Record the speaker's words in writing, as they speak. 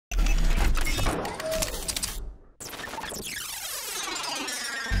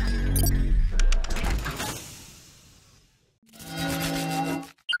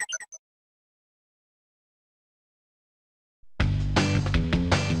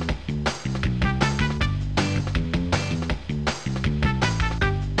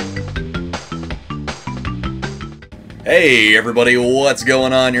Hey everybody, what's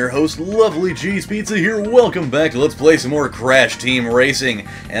going on? Your host, LovelyCheesePizza here. Welcome back to Let's Play some more Crash Team Racing.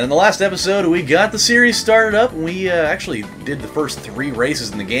 And in the last episode, we got the series started up, and we actually did the first 3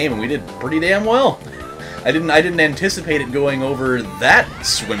 races in the game, and we did pretty damn well. I didn't anticipate it going over that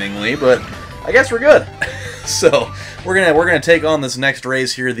swimmingly, but I guess we're good. So we're gonna take on this next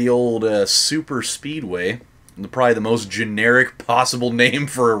race here, the old Super Speedway, probably the most generic possible name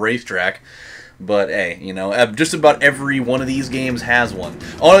for a racetrack. But hey, you know, just about every one of these games has one.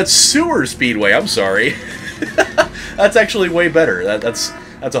 Oh, it's Sewer Speedway. I'm sorry. That's actually way better. That's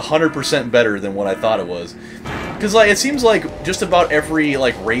 100% better than what I thought it was. Because like it seems like just about every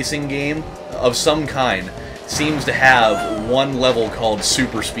like racing game of some kind seems to have one level called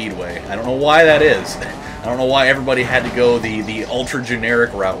Super Speedway. I don't know why that is. I don't know why everybody had to go the ultra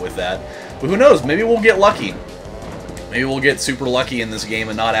generic route with that. But who knows? Maybe we'll get lucky. Maybe we'll get super lucky in this game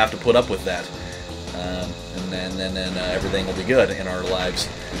and not have to put up with that. And then everything will be good in our lives.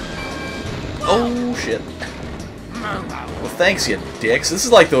 Oh shit! Well, thanks, you dicks. This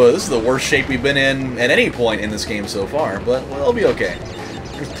is the worst shape we've been in at any point in this game so far, but well, it'll be okay.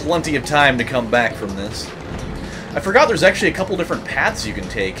 There's plenty of time to come back from this. I forgot there's actually a couple different paths you can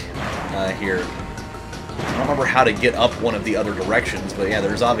take here. I don't remember how to get up one of the other directions, but yeah,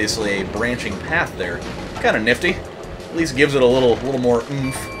 there's obviously a branching path there. Kind of nifty. At least gives it a little more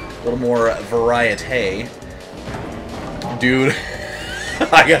oomph. A little more variety. Dude,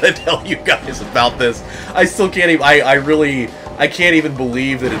 I gotta tell you guys about this. I still can't even, I can't even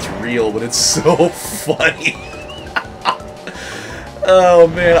believe that it's real, but it's so funny.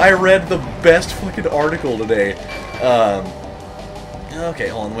 Oh man, I read the best fucking article today. Okay,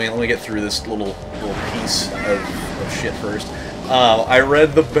 hold on, let me get through this little piece of shit first. I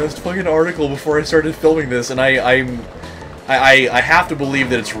read the best fucking article before I started filming this, and I have to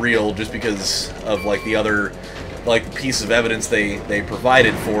believe that it's real just because of like the other like piece of evidence they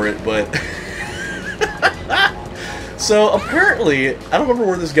provided for it, but so apparently, I don't remember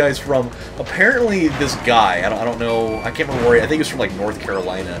where this guy's from. Apparently this guy, I don't know, I can't remember where, I think he was from like North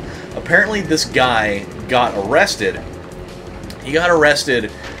Carolina. Apparently this guy got arrested. He got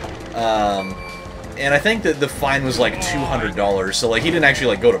arrested, and I think that the fine was like $200, so like he didn't actually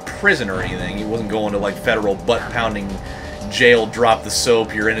like go to prison or anything. He wasn't going to like federal butt-pounding jail, drop the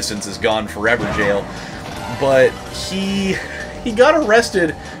soap, your innocence is gone forever jail. But he got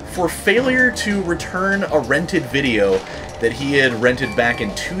arrested for failure to return a rented video that he had rented back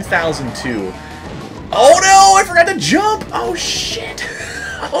in 2002. Oh no, I forgot to jump! Oh shit!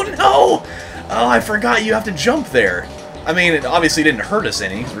 Oh no! Oh, I forgot you have to jump there. I mean, it obviously didn't hurt us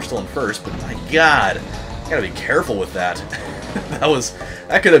any, because we're still in first, but my god, I gotta be careful with that.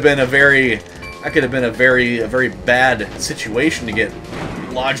 That could have been a very bad situation to get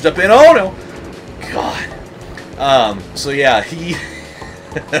lodged up in. Oh no! God. So yeah, he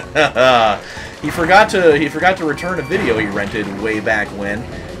forgot to return a video he rented way back when,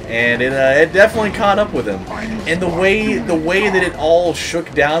 and it definitely caught up with him. And the way that it all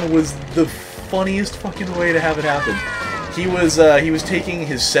shook down was the funniest fucking way to have it happen. He was taking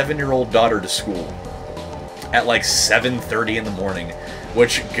his 7-year-old daughter to school at like 7:30 in the morning.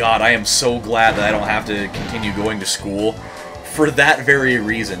 Which, God, I am so glad that I don't have to continue going to school for that very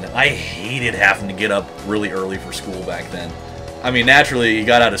reason. I hated having to get up really early for school back then. I mean, naturally, you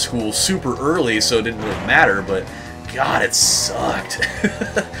got out of school super early, so it didn't really matter, but God, it sucked.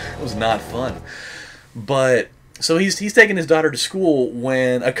 It was not fun. But, so he's taking his daughter to school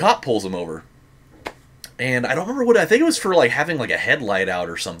when a cop pulls him over. And I don't remember what, I think it was for like having like a headlight out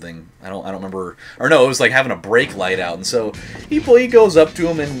or something. I don't remember, or no, it was like having a brake light out. And so he goes up to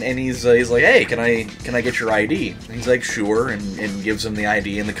him and he's like, hey, can I get your ID? And he's like, sure, and gives him the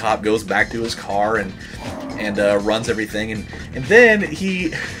ID. And the cop goes back to his car and runs everything. And then he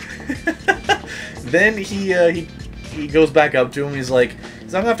goes back up to him. He's like,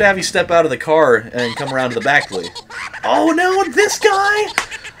 I'm gonna have to have you step out of the car and come around to the back, please. Oh no, this guy!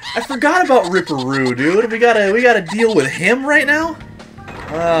 I forgot about Ripperoo, dude. We gotta deal with him right now?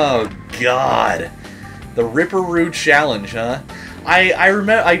 Oh God. The Ripperoo challenge, huh?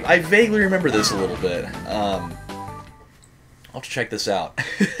 I vaguely remember this a little bit. I'll have to check this out.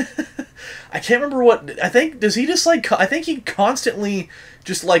 I can't remember what, I think, does he just like, I think he constantly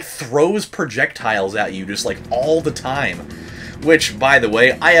just like throws projectiles at you just like all the time. Which, by the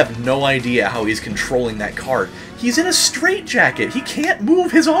way, I have no idea how he's controlling that cart. He's in a straitjacket. He can't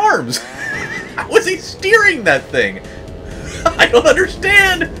move his arms. How is he steering that thing? I don't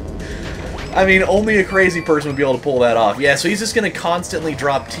understand. I mean, only a crazy person would be able to pull that off. Yeah, so he's just going to constantly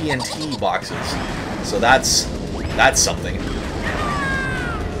drop TNT boxes. So that's something.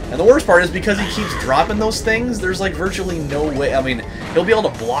 And the worst part is because he keeps dropping those things, there's like virtually no way. I mean, he'll be able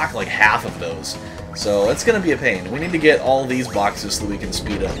to block like half of those. So it's going to be a pain. We need to get all these boxes so that we can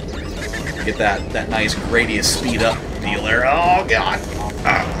speed up. Get that nice Gradius speed up deal there. Oh, God.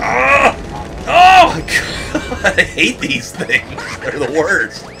 Oh, God. I hate these things. They're the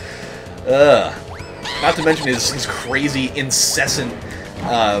worst. Not to mention his crazy, incessant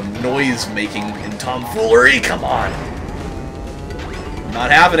noise-making and tomfoolery. Come on. I'm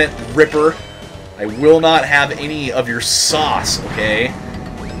not having it, Ripper. I will not have any of your sauce, okay?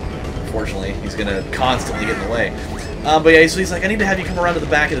 Unfortunately, he's gonna constantly get in the way. But yeah, so he's like, I need to have you come around to the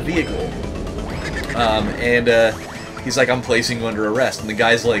back of the vehicle. He's like, I'm placing you under arrest. And the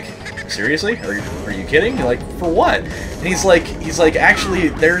guy's like, seriously? Are you kidding? You're like, for what? And he's like, actually,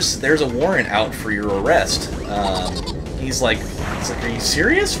 there's a warrant out for your arrest. He's like, are you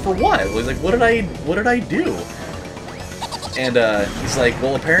serious? For what? He's like, what did I do? And he's like,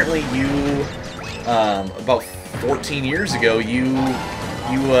 well, apparently you, about 14 years ago, you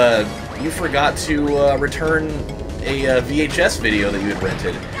forgot to return a VHS video that you had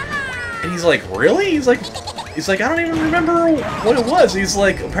rented. And he's like, really? He's like, I don't even remember what it was. He's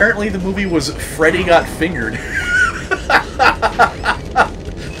like, apparently the movie was Freddy Got Fingered.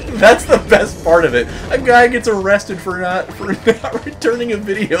 That's the best part of it. A guy gets arrested for not returning a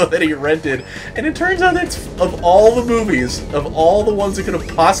video that he rented, and it turns out that of all the movies, of all the ones that could have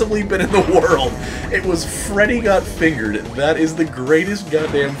possibly been in the world, it was Freddy Got Fingered. That is the greatest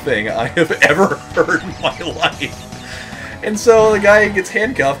goddamn thing I have ever heard in my life. And so the guy gets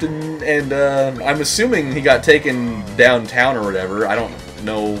handcuffed, and I'm assuming he got taken downtown or whatever. I don't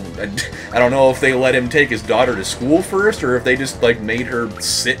know. I don't know if they let him take his daughter to school first, or if they just like made her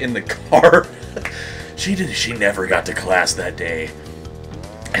sit in the car. She never got to class that day.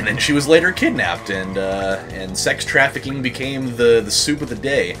 And then she was later kidnapped, and sex trafficking became the soup of the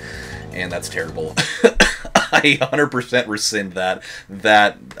day, and that's terrible. I 100% rescind that.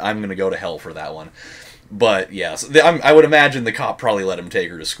 I'm gonna go to hell for that one. But, yeah, so I would imagine the cop probably let him take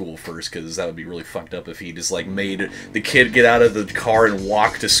her to school first, because that would be really fucked up if he just, like, made the kid get out of the car and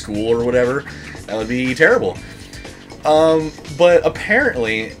walk to school or whatever. That would be terrible. But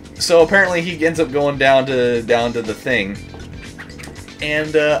apparently he ends up going down to the thing.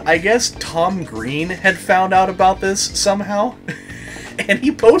 And, I guess Tom Green had found out about this somehow. And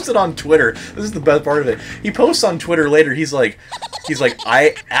he posted on Twitter, this is the best part of it, he posts on Twitter later, he's like,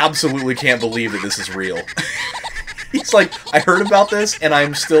 I absolutely can't believe that this is real. He's like, I heard about this, and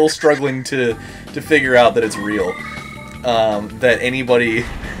I'm still struggling to figure out that it's real. That anybody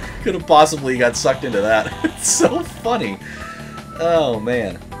could have possibly got sucked into that. It's so funny. Oh,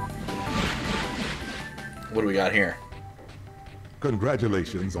 man. What do we got here?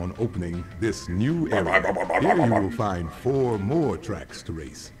 Congratulations on opening this new area. Here you will find 4 more tracks to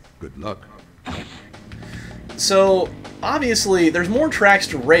race. Good luck. So, obviously, there's more tracks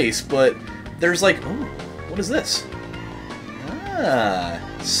to race, but there's like... Oh, what is this? Ah,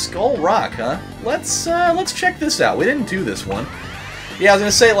 Skull Rock, huh? Let's check this out. We didn't do this one. Yeah, I was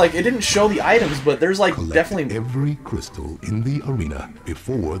gonna say, like, it didn't show the items, but there's, like, Collect definitely... every crystal in the arena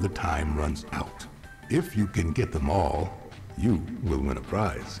before the time runs out. If you can get them all, you will win a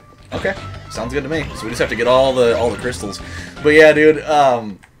prize. Okay, sounds good to me. So we just have to get all the crystals. But yeah, dude,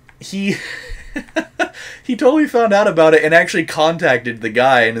 he he totally found out about it and actually contacted the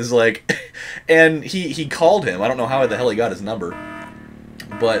guy and is like, and he called him. I don't know how the hell he got his number,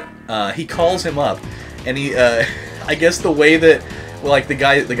 but he calls him up, and he I guess the way that like the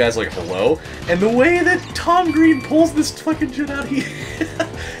guy's like, hello, and the way that Tom Green pulls this fucking shit out,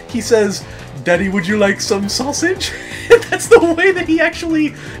 he says, Daddy, would you like some sausage? That's the way that he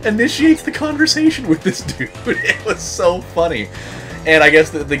actually initiates the conversation with this dude. It was so funny. And I guess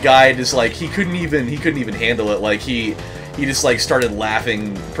the guy just like, he couldn't even handle it. Like he just like started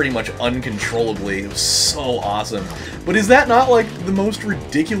laughing pretty much uncontrollably. It was so awesome. But is that not like the most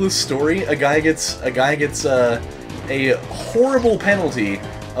ridiculous story? A guy gets a horrible penalty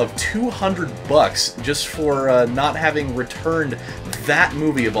of $200 just for not having returned that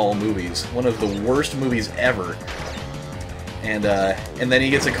movie of all movies, one of the worst movies ever. And then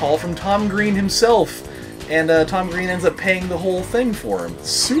he gets a call from Tom Green himself, and Tom Green ends up paying the whole thing for him.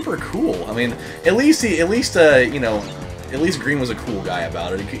 Super cool. I mean, at least Green was a cool guy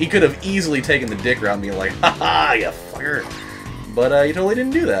about it. He could have easily taken the dick route and being like, haha, you fucker. But he totally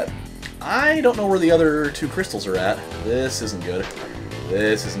didn't do that. I don't know where the other 2 crystals are at. This isn't good.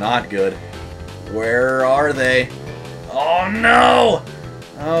 This is not good. Where are they? Oh no!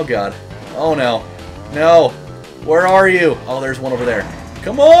 Oh god. Oh no. No! Where are you? Oh, there's one over there.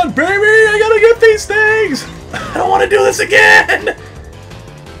 Come on, baby! I gotta get these things! I don't want to do this again!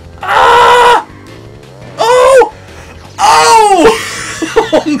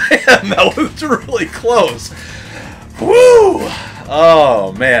 Oh man, that was really close. Woo!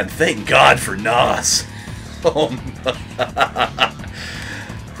 Oh man, thank God for Nos. Oh no.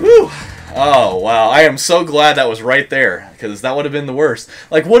 Whew. Oh wow, I am so glad that was right there, because that would have been the worst.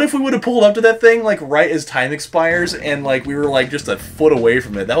 Like, what if we would have pulled up to that thing, like, right as time expires, and, like, we were, like, just a foot away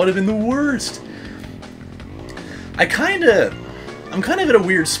from it? That would have been the worst. I'm kind of at a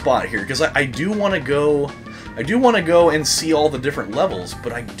weird spot here, because I do want to go and see all the different levels,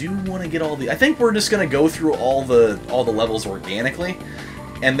 but I do want to get all the... I think we're just going to go through all the levels organically,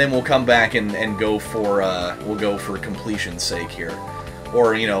 and then we'll come back and go for, we'll go for completion's sake here.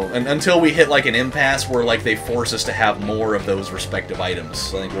 Or, you know, until we hit, like, an impasse where, like, they force us to have more of those respective items.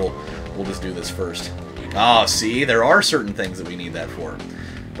 So I think we'll just do this first. Ah, see? There are certain things that we need that for.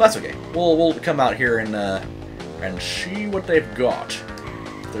 But that's okay. We'll come out here and see what they've got.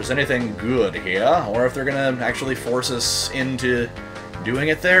 If there's anything good here, or if they're gonna actually force us into doing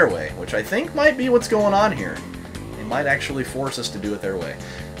it their way, which I think might be what's going on here. They might actually force us to do it their way.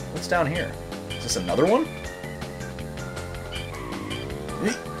 What's down here? Is this another one?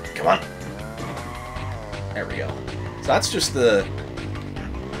 Come on. There we go. So that's just the...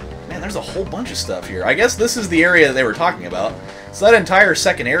 Man, there's a whole bunch of stuff here. I guess this is the area that they were talking about. So that entire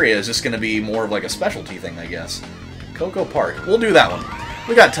second area is just going to be more of like a specialty thing, I guess. Cocoa Park. We'll do that one.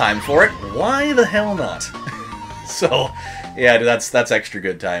 We got time for it. Why the hell not? So, yeah, that's extra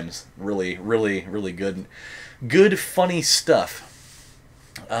good times. Really, really, really good. Good, funny stuff.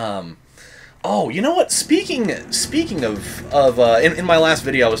 Oh, you know what? Speaking of in my last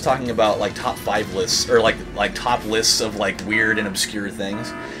video, I was talking about like top 5 lists, or like top lists of like weird and obscure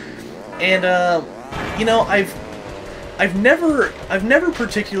things, and you know, I've never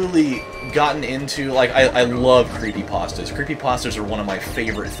particularly gotten into, like, I love creepypastas. Creepypastas are one of my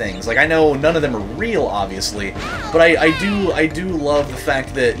favorite things. Like, I know none of them are real, obviously, but I do love the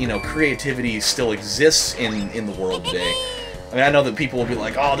fact that, you know, creativity still exists in the world today. I mean, I know that people will be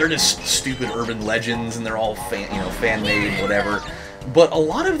like, oh, they're just stupid urban legends, and they're all fan-made, whatever. But a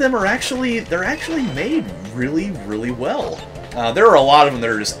lot of them are actually made really, really well. There are a lot of them that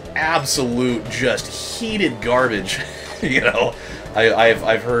are just absolute, just heated garbage. You know,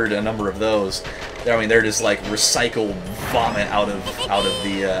 I've heard a number of those. I mean, they're just like recycled vomit out of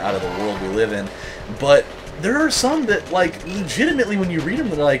the world we live in. But there are some that, like, legitimately, when you read them,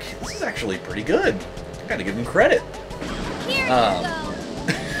 they're like, this is actually pretty good. I gotta give them credit.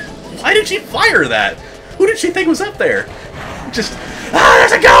 Why did she fire that? Who did she think was up there? Just,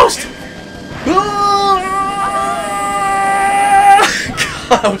 there's a ghost! God,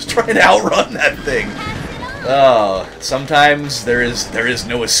 I was trying to outrun that thing. Oh, sometimes there is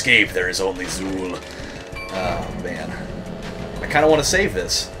no escape. There is only Zool. Oh man, I kind of want to save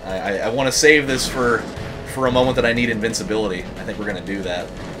this. I want to save this for a moment that I need invincibility. I think we're gonna do that.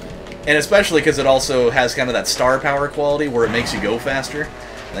 And especially because it also has kind of that star power quality where it makes you go faster.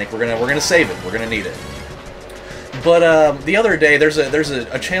 I think we're gonna save it. We're gonna need it. But the other day, there's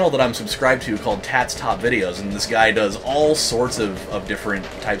a channel that I'm subscribed to called Tat's Top Videos, and this guy does all sorts of different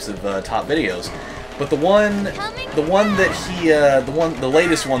types of top videos. But the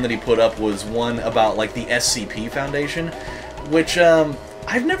latest one that he put up was one about like the SCP Foundation, which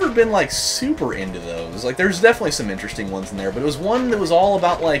I've never been, like, super into those. Like, there's definitely some interesting ones in there, but it was one that was all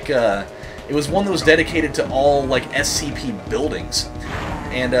about, like, it was one that was dedicated to all, like, SCP buildings.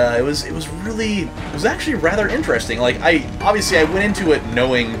 And it was actually rather interesting. Like, obviously I went into it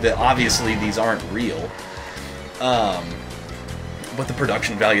knowing that obviously these aren't real. But the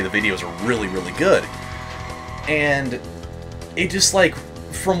production value of the videos are really, really good. And it just, like,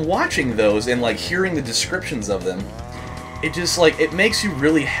 from watching those and, like, hearing the descriptions of them, it just, like, it makes you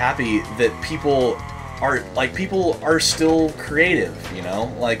really happy that people are still creative, you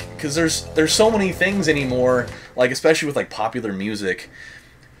know? Like, because there's so many things anymore, like, especially with, like, popular music,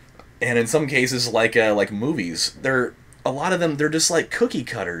 and in some cases, like movies, a lot of them, they're just, like, cookie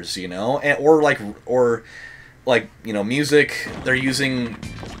cutters, you know? And, or, you know, music, there's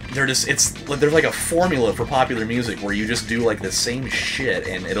like a formula for popular music where you just do, like, the same shit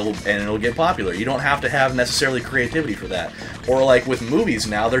and it'll get popular. You don't have to have necessarily creativity for that. Or, like, with movies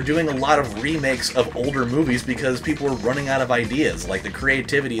now, they're doing a lot of remakes of older movies because people are running out of ideas. Like, the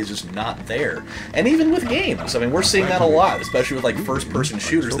creativity is just not there. And even with games, I mean, we're seeing that a lot, especially with, like, first-person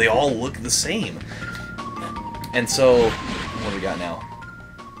shooters. They all look the same. And so, what do we got now?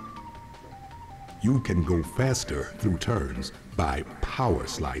 You can go faster through turns by power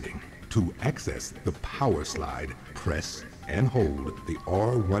sliding. To access the power slide, press and hold the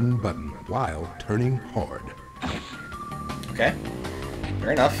R1 button while turning hard. Okay.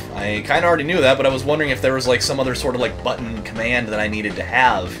 Fair enough. I kind of already knew that, but I was wondering if there was like some other sort of like button command that I needed to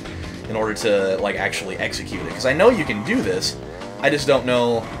have in order to like actually execute it. Because I know you can do this, I just don't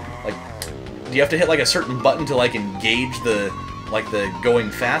know, like, do you have to hit like a certain button to like engage the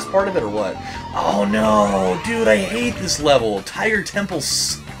going fast part of it, or what? Oh no, dude, I hate this level. Tiger Temple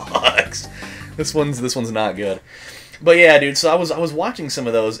sucks. This one's not good. But yeah, dude, so I was watching some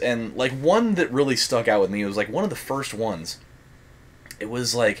of those, and like one that really stuck out with me was like one of the first ones. It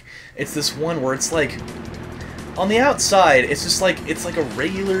was like, it's this one where it's like, on the outside, it's just like, it's like a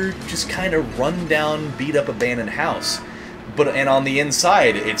regular, just kind of run-down, beat-up, abandoned house. And on the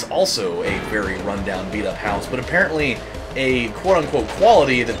inside, it's also a very run-down, beat-up house. But apparently, a quote-unquote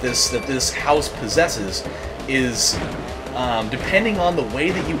quality that this house possesses is, depending on the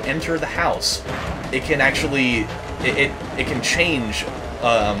way that you enter the house, it can actually, it can change,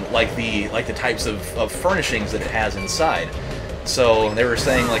 like the types of furnishings that it has inside. So they were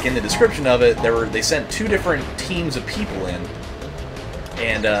saying, like in the description of it, they sent 2 different teams of people in,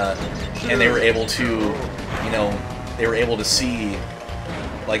 and they were able to, you know, they were able to see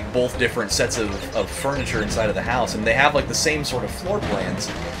like both different sets of furniture inside of the house, and they have like the same sort of floor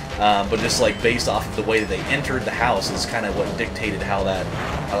plans, but just like based off of the way that they entered the house is kind of what dictated how that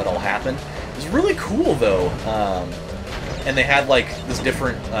all happened. It was really cool though, and they had like this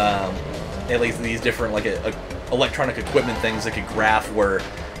different, at least these different like electronic equipment things that could graph where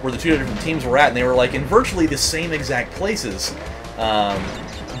the 2 different teams were at, and they were like in virtually the same exact places,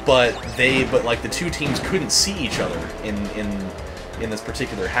 but like the 2 teams couldn't see each other in this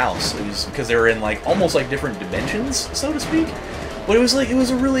particular house. It was because they were in like almost like different dimensions, so to speak. But it was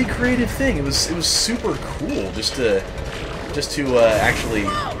a really creative thing. It was super cool just to actually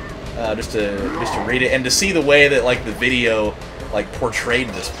just to read it and to see the way that like the video like portrayed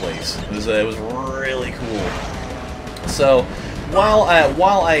this place. It was really cool. So while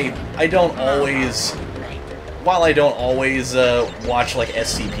I don't always watch like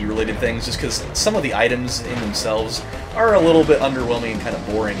SCP related things, just because some of the items in themselves are a little bit underwhelming and kind of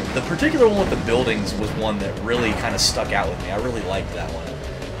boring. The particular one with the buildings was one that really kind of stuck out with me. I really liked that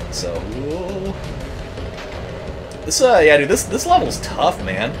one. So whoa. This yeah, dude, this level's tough,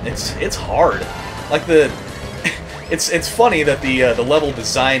 man. It's hard. Like it's funny that the level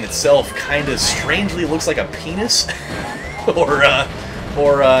design itself kind of strangely looks like a penis,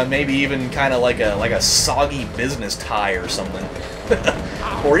 or maybe even kind of like a soggy business tie or something,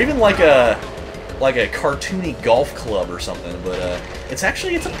 or even like a cartoony golf club or something. But it's a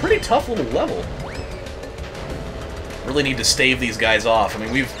pretty tough little level. Really need to stave these guys off. I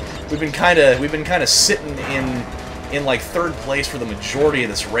mean, we've been kind of sitting in like 3rd place for the majority of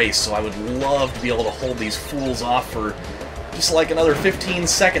this race, so I would love to be able to hold these fools off for just like another 15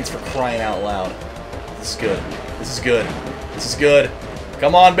 seconds, for crying out loud. This is good. This is good. This is good.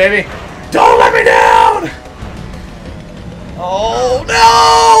 Come on, baby. Don't let me down! Oh,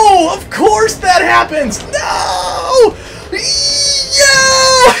 no! Of course that happens! No!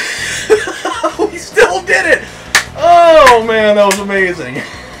 Yeah! We still did it! Oh, man, that was amazing.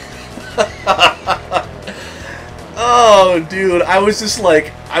 Oh, dude, I was just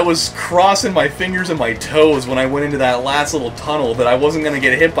like, I was crossing my fingers and my toes when I went into that last little tunnel that I wasn't going to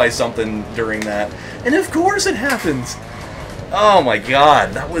get hit by something during that. And of course it happens! Oh my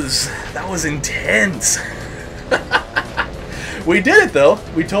god, that was intense. We did it though.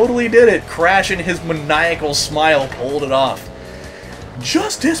 We totally did it. Crash and his maniacal smile pulled it off.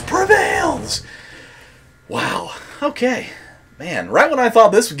 Justice prevails! Wow. Okay. Man, right when I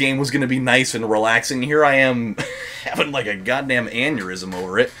thought this game was going to be nice and relaxing, here I am having like a goddamn aneurysm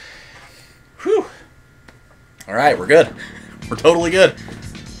over it. Whew. Alright, we're good. We're totally good.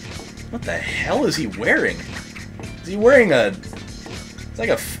 What the hell is he wearing? Is he wearing a... It's like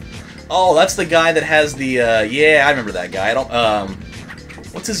a... Oh, that's the guy that has the... yeah, I remember that guy. I don't...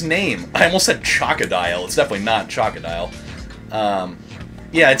 What's his name? I almost said Chocodile. It's definitely not Chocodile.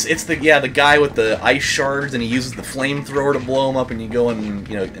 Yeah, it's the guy with the ice shards, and he uses the flamethrower to blow him up, and you go and,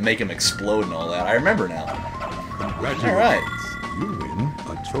 you know, make him explode and all that. I remember now. Congratulations. All right. You win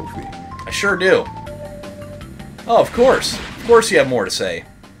a trophy. I sure do. Oh, of course. Of course you have more to say.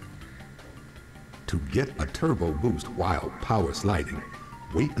 To get a turbo boost while power sliding,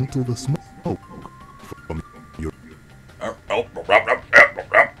 wait until the smoke from your...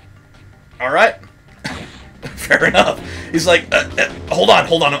 Alright. Fair enough. He's like, hold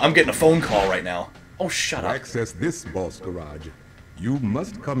on, I'm getting a phone call right now. Oh, shut To up. access this boss garage, you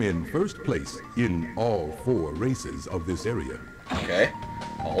must come in 1st place in all 4 races of this area. Okay.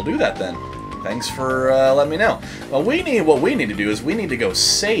 I'll do that then. Thanks for letting me know. Well, what we need to do is we need to go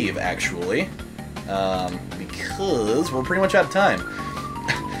save, actually. Because we're pretty much out of time.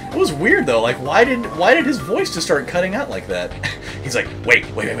 It was weird though. Like, why did his voice just start cutting out like that? He's like, wait,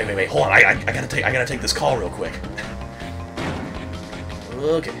 hold on, I gotta take this call real quick.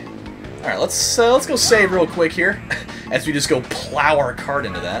 Okay. All right, let's go save real quick here, as we just go plow our cart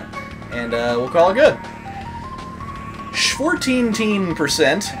into that, and we'll call it good.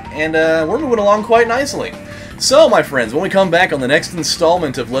 14%, and we're moving along quite nicely. So, my friends, when we come back on the next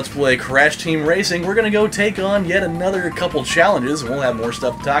installment of Let's Play Crash Team Racing, we're going to go take on yet another couple challenges, and we'll have more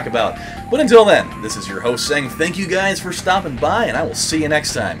stuff to talk about. But until then, this is your host saying thank you guys for stopping by, and I will see you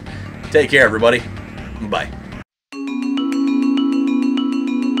next time. Take care, everybody. Bye.